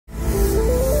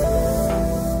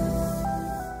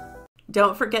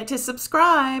Don't forget to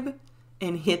subscribe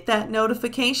and hit that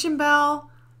notification bell,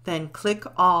 then click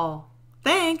all.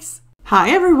 Thanks! Hi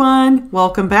everyone,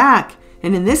 welcome back.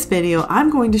 And in this video, I'm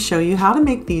going to show you how to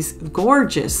make these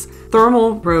gorgeous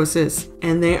thermal roses.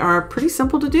 And they are pretty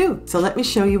simple to do. So let me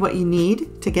show you what you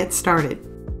need to get started.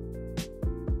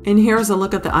 And here's a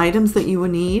look at the items that you will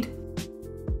need.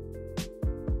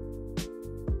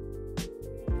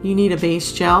 You need a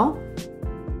base gel,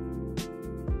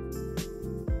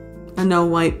 a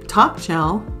no-wipe top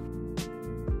gel,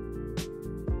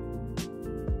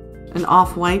 an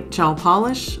off-white gel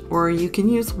polish, or you can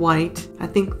use white. I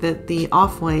think that the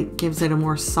off-white gives it a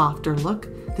more softer look.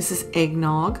 This is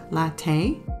Eggnog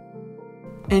Latte.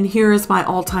 And here is my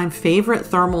all-time favorite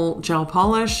thermal gel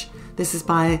polish. This is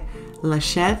by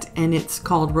Lachette and it's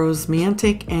called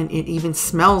Rosemantic, and it even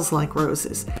smells like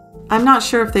roses. I'm not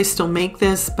sure if they still make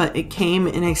this, but it came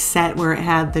in a set where it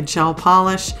had the gel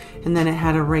polish and then it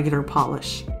had a regular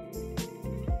polish.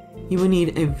 You will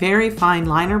need a very fine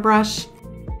liner brush,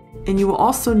 and you will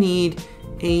also need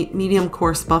a medium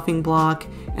coarse buffing block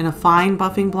and a fine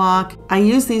buffing block. I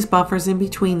use these buffers in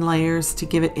between layers to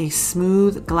give it a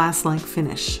smooth glass-like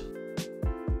finish.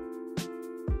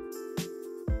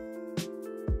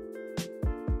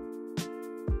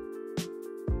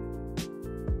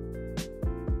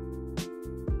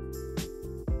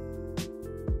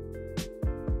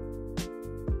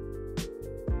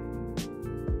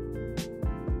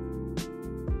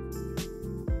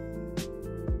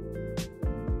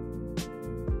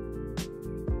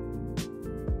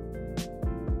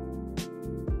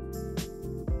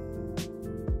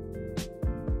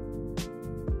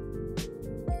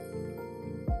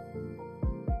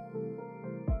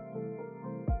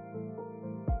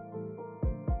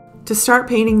 To start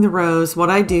painting the rose, what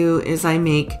I do is I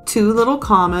make two little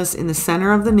commas in the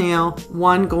center of the nail,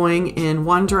 one going in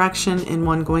one direction and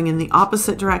one going in the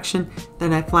opposite direction.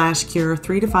 Then I flash cure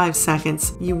 3 to 5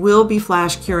 seconds. You will be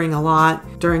flash curing a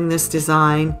lot during this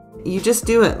design. You just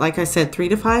do it, like I said, 3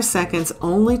 to 5 seconds,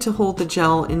 only to hold the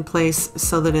gel in place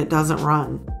so that it doesn't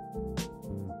run.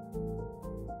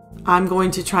 I'm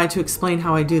going to try to explain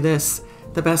how I do this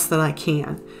the best that I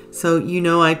can. So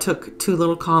I took two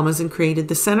little commas and created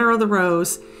the center of the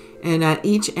rose, and at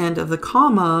each end of the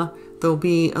comma there'll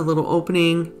be a little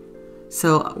opening.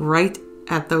 So right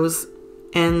at those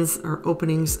ends or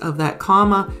openings of that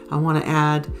comma, I want to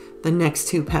add the next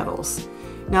two petals.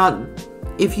 Now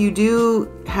if you do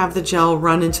have the gel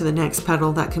run into the next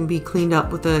petal, that can be cleaned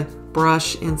up with a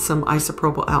brush and some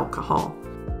isopropyl alcohol.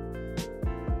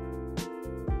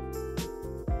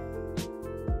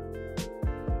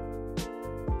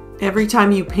 Every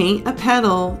time you paint a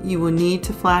petal, you will need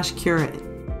to flash cure it.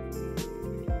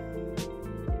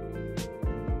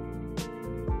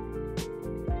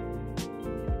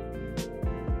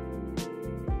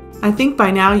 I think by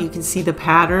now you can see the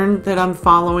pattern that I'm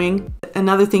following.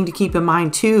 Another thing to keep in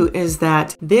mind too is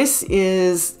that this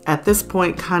is at this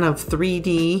point kind of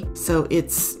 3D, so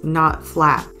it's not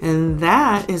flat. And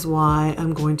that is why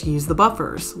I'm going to use the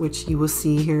buffers, which you will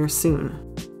see here soon.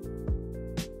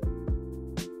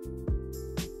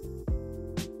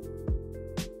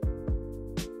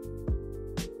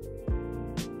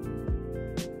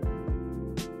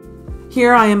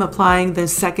 Here I am applying the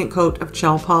second coat of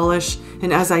gel polish,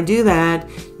 and as I do that,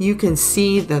 you can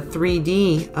see the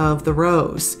 3D of the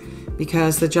rose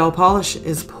because the gel polish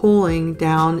is pulling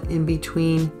down in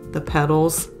between the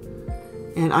petals,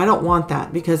 and I don't want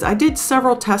that because I did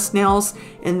several test nails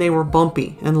and they were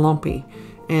bumpy and lumpy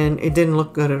and it didn't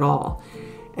look good at all.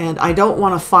 And I don't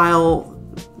want to file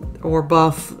or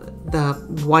buff the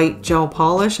white gel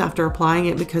polish after applying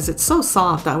it because it's so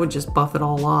soft. I would just buff it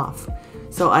all off.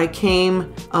 So I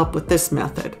came up with this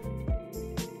method.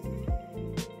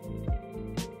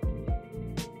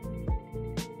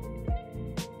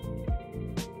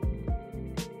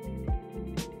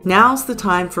 Now's the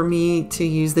time for me to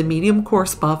use the medium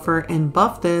coarse buffer and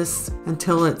buff this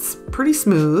until it's pretty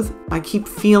smooth. I keep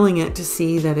feeling it to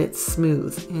see that it's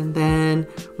smooth. And then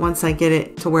once I get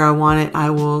it to where I want it, I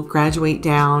will graduate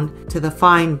down to the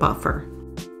fine buffer.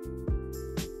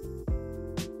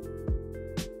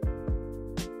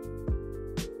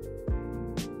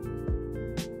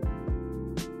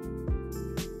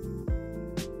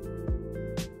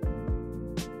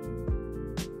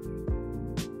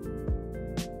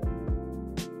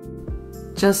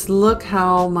 Just look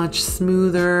how much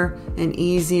smoother and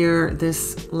easier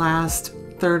this last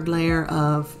third layer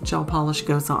of gel polish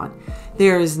goes on.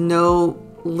 There is no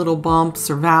little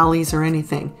bumps or valleys or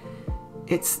anything.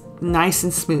 It's nice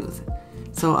and smooth.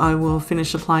 So I will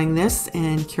finish applying this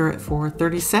and cure it for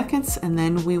 30 seconds, and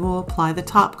then we will apply the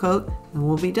top coat and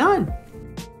we'll be done.